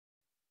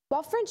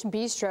While French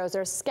bistros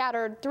are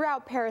scattered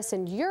throughout Paris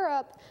and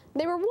Europe,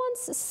 they were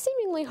once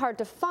seemingly hard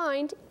to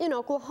find in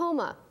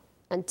Oklahoma,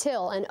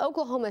 until an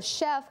Oklahoma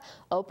chef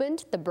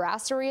opened the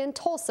brasserie in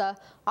Tulsa,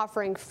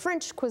 offering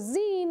French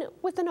cuisine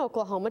with an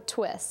Oklahoma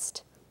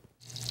twist.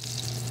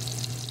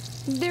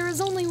 There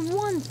is only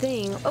one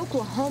thing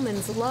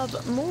Oklahomans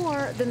love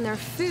more than their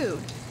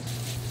food: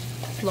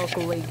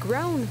 locally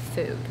grown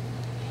food.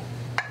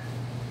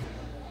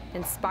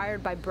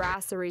 Inspired by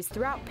brasseries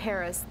throughout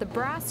Paris, the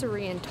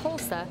brasserie in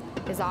Tulsa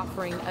is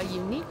offering a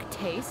unique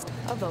taste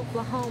of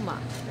Oklahoma.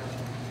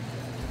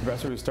 The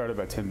brasserie was started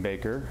by Tim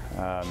Baker.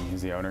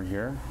 He's the owner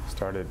here.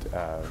 Started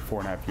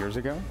 4.5 years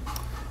ago,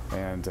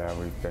 and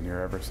we've been here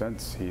ever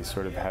since. He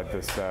sort of had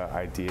this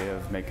idea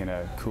of making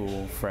a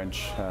cool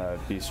French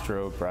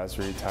bistro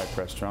brasserie type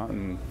restaurant,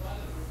 and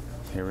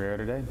here we are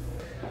today.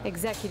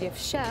 Executive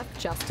Chef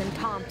Justin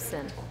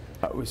Thompson.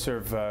 We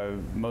serve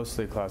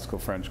mostly classical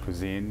French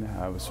cuisine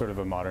with sort of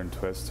a modern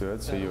twist to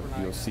it. So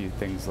you'll see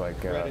things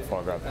like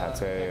foie gras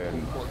pâté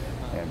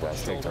and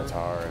steak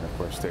tartare, and of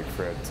course steak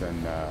frites,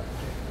 and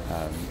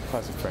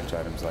classic French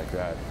items like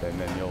that. And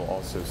then you'll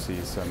also see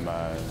some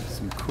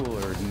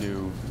cooler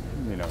new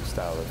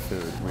style of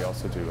food. We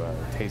also do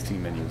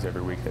tasting menus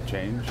every week that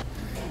change.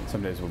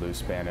 Some days we'll do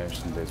Spanish,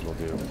 some days we'll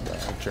do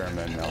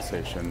German,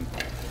 Alsatian,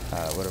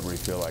 whatever we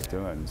feel like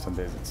doing. Some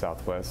days it's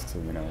Southwest,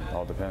 it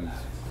all depends.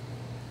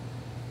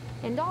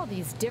 And all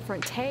these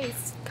different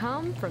tastes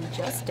come from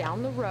just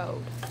down the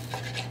road.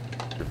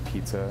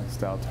 Pizza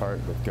style tart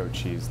with goat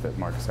cheese that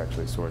Marcus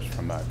actually sourced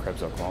from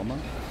Krebs, Oklahoma.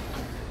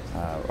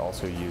 We're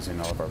also using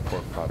all of our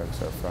pork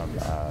products are from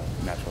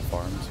natural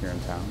farms here in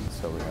town.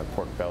 So we have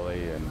pork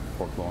belly and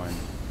pork loin,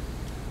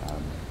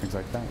 things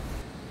like that.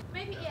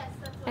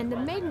 And the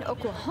Made in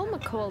Oklahoma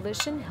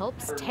Coalition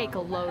helps take a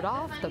load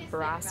off the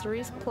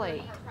brasserie's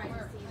plate.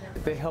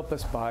 They help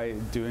us by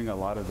doing a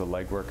lot of the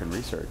legwork and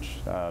research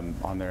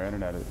on their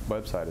internet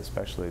website.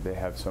 Especially, they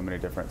have so many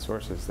different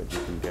sources that you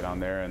can get on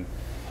there. And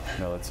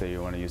let's say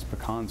you want to use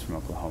pecans from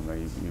Oklahoma,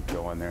 you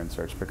go on there and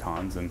search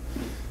pecans, and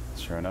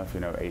sure enough,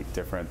 8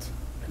 different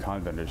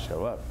pecan vendors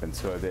show up. And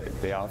so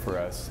they offer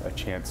us a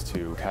chance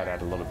to cut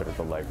out a little bit of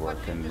the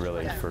legwork, and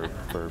really for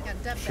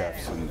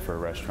chefs and for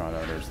restaurant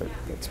owners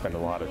that spend a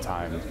lot of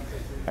time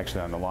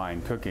actually on the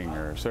line cooking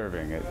or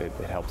serving, it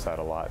helps out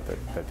a lot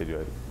that they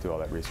do all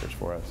that research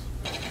for us.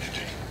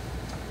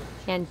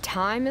 And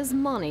time is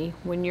money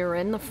when you're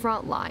in the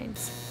front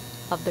lines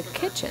of the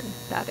kitchen,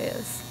 that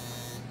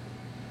is.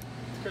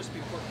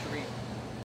 Crispy pork terrine.